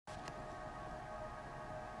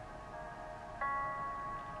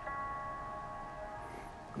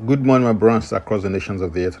Good morning, my brothers across the nations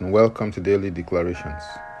of the earth, and welcome to Daily Declarations.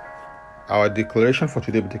 Our declaration for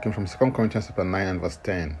today will be taken from 2 Corinthians chapter 9 and verse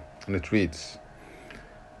 10, and it reads,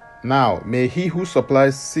 Now may he who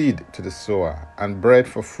supplies seed to the sower and bread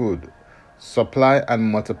for food supply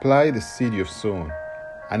and multiply the seed you have sown,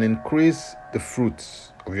 and increase the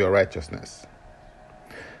fruits of your righteousness.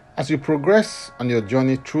 As you progress on your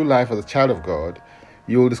journey through life as a child of God,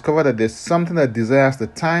 you will discover that there's something that desires the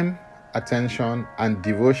time, attention, and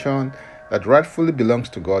devotion that rightfully belongs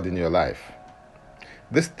to God in your life.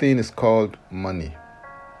 This thing is called money.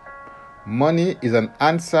 Money is an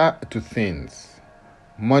answer to things.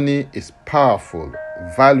 Money is powerful,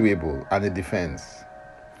 valuable, and a defense.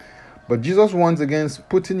 But Jesus once again is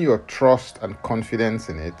putting your trust and confidence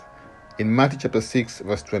in it in Matthew chapter 6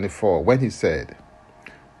 verse 24 when he said,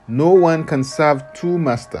 No one can serve two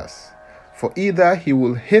masters, for either he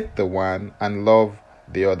will hate the one and love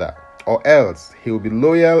the other, or else he will be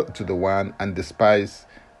loyal to the one and despise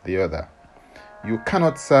the other. You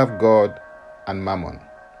cannot serve God and mammon.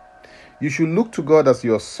 You should look to God as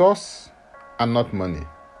your source and not money.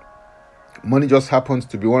 Money just happens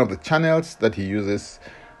to be one of the channels that he uses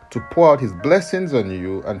to pour out his blessings on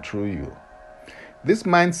you and through you. This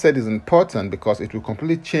mindset is important because it will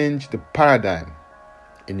completely change the paradigm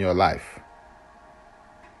in your life.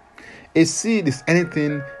 A seed is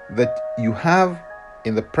anything that you have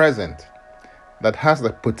in the present that has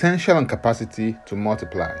the potential and capacity to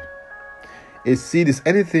multiply. A seed is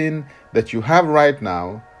anything that you have right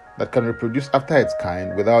now that can reproduce after its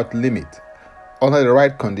kind without limit, under the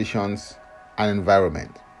right conditions and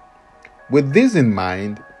environment. With this in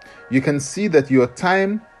mind, you can see that your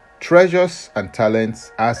time, treasures, and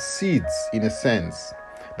talents are seeds in a sense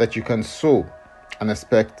that you can sow and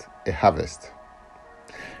expect a harvest.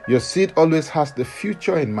 Your seed always has the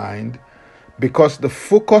future in mind because the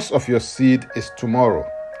focus of your seed is tomorrow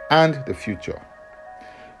and the future.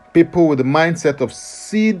 People with the mindset of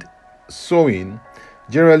seed sowing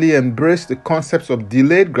generally embrace the concepts of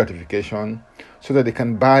delayed gratification so that they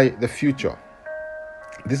can buy the future.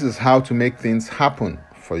 This is how to make things happen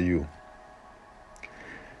for you.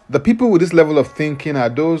 The people with this level of thinking are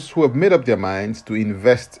those who have made up their minds to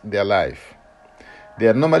invest their life. They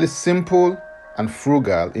are normally simple and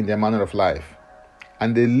frugal in their manner of life,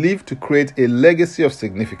 and they live to create a legacy of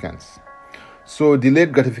significance. So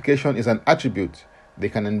delayed gratification is an attribute they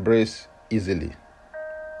can embrace easily.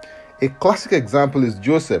 A classic example is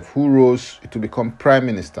Joseph, who rose to become prime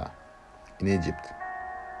minister in Egypt.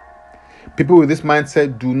 People with this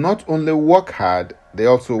mindset do not only work hard, they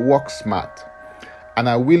also work smart and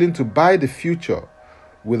are willing to buy the future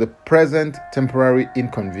with the present temporary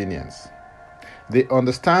inconvenience. They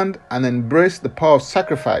understand and embrace the power of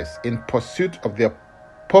sacrifice in pursuit of their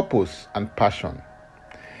purpose and passion.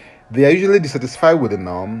 They are usually dissatisfied with the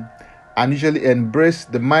norm and usually embrace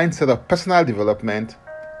the mindset of personal development,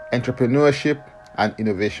 entrepreneurship, and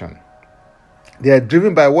innovation. They are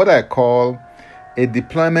driven by what I call a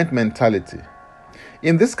deployment mentality.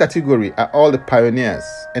 In this category are all the pioneers,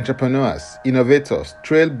 entrepreneurs, innovators,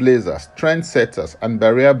 trailblazers, trendsetters, and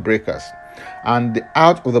barrier breakers, and the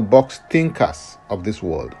out-of-the-box thinkers of this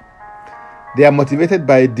world. They are motivated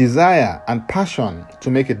by a desire and passion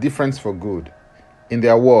to make a difference for good in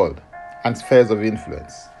their world and spheres of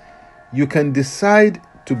influence. You can decide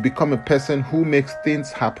to become a person who makes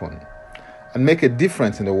things happen and make a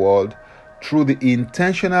difference in the world through the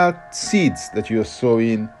intentional seeds that you are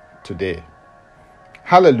sowing today.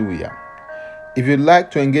 Hallelujah. If you'd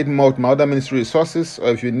like to engage more with my other ministry resources, or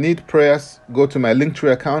if you need prayers, go to my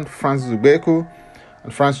Linktree account, Francis Ugbeku,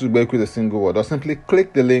 and Francis Ugbeku is a single word, or simply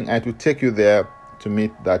click the link and it will take you there to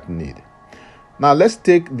meet that need. Now let's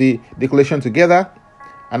take the declaration together,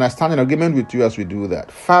 and I stand in agreement with you as we do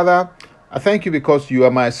that. Father, I thank you because you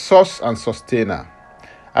are my source and sustainer.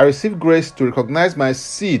 I receive grace to recognize my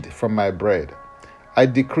seed from my bread. I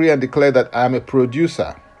decree and declare that I am a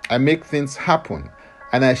producer. I make things happen,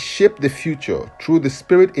 and I shape the future through the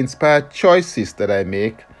Spirit-inspired choices that I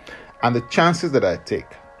make and the chances that I take.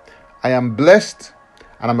 I am blessed,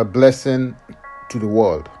 and I'm a blessing to the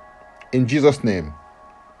world. In Jesus' name,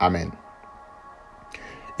 Amen.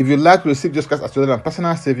 If you'd like to receive Jesus Christ as your Lord and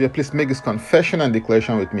personal Savior, please make this confession and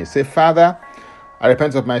declaration with me. Say, Father, I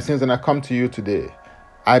repent of my sins and I come to you today.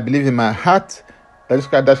 I believe in my heart that Jesus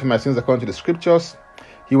Christ died for my sins according to the scriptures.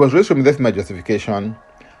 He was raised from the death for my justification.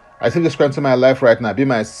 I receive Jesus Christ into my life right now. Be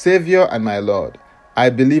my Savior and my Lord.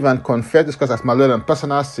 I believe and confess Jesus Christ as my Lord and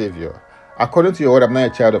personal Savior. According to your word, I'm now a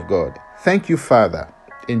child of God. Thank you, Father.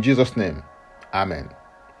 In Jesus' name, Amen.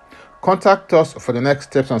 Contact us for the next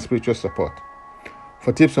steps on spiritual support.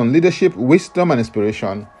 For tips on leadership, wisdom, and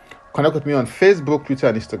inspiration, Connect with me on Facebook, Twitter,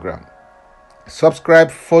 and Instagram. Subscribe,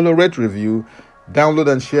 follow, rate, review, download,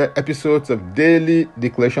 and share episodes of Daily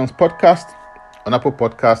Declarations podcast on Apple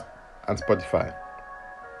Podcast and Spotify.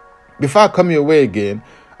 Before I come your way again,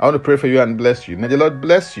 I want to pray for you and bless you. May the Lord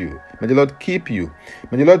bless you. May the Lord keep you.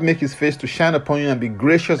 May the Lord make his face to shine upon you and be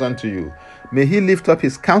gracious unto you. May he lift up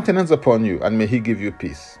his countenance upon you and may he give you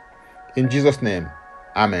peace. In Jesus' name,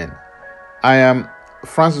 amen. I am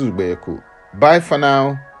Francis Ubeyeku. Bye for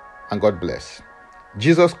now and God bless.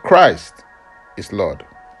 Jesus Christ is Lord.